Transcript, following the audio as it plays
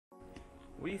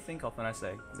What do you think of when I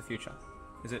say the future?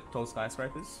 Is it tall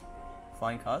skyscrapers,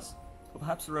 flying cars, or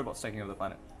perhaps the robots taking over the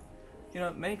planet? You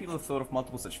know, many people have thought of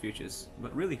multiple such futures,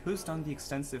 but really, who's done the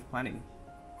extensive planning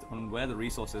on where the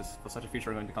resources for such a future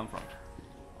are going to come from?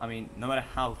 I mean, no matter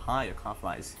how high your car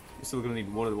flies, you're still going to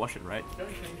need water to wash it, right? Don't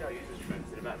change our usage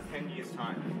trends. In about 10 years'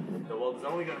 time, the world is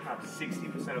only going to have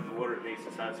 60% of the water it needs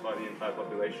to satisfy the entire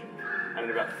population. And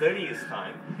in about 30 years'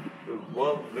 time, the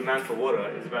world demand for water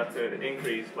is about to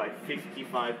increase by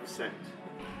 55%.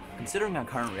 Considering our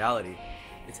current reality,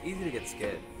 it's easy to get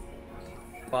scared.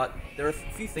 But there are a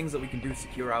few things that we can do to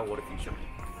secure our water future.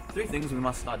 3 things we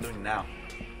must start doing now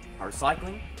are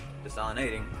recycling,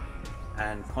 desalinating,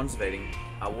 and conserving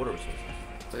our water resources.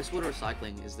 Wastewater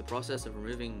recycling is the process of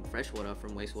removing fresh water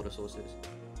from wastewater sources.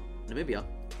 Namibia,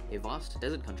 a vast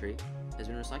desert country, has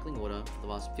been recycling water for the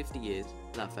last 50 years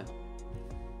without fail.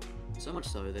 So much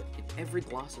so that in every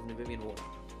glass of Namibian water,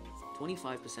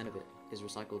 25% of it is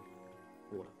recycled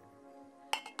water.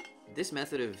 This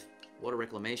method of water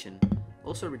reclamation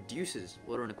also reduces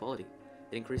water inequality.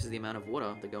 It increases the amount of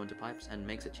water that go into pipes and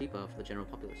makes it cheaper for the general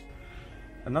populace.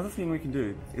 Another thing we can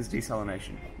do is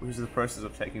desalination, which is the process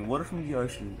of taking water from the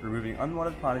ocean, removing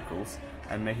unwanted particles,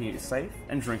 and making it safe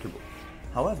and drinkable.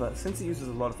 However, since it uses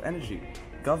a lot of energy,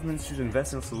 governments should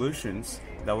invest in solutions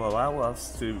that will allow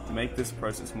us to make this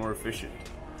process more efficient.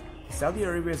 Saudi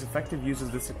Arabia's effective use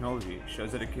of this technology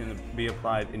shows that it can be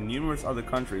applied in numerous other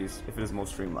countries if it is more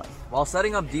streamlined. While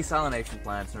setting up desalination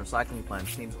plants and recycling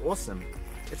plants seems awesome,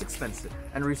 it's expensive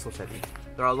and resource heavy.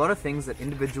 There are a lot of things that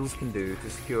individuals can do to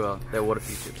secure their water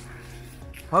futures.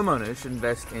 Homeowners should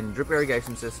invest in drip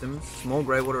irrigation systems, small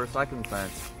grey water recycling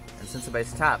plants, and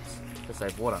sensor-based taps to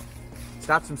save water.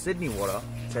 Stats from Sydney Water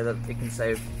say that it can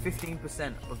save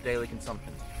 15% of daily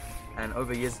consumption, and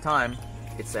over years' time,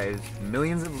 it saves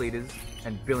millions of litres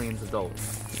and billions of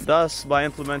dollars. Thus, by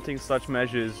implementing such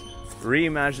measures,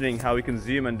 reimagining how we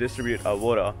consume and distribute our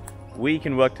water, we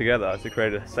can work together to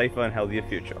create a safer and healthier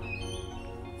future.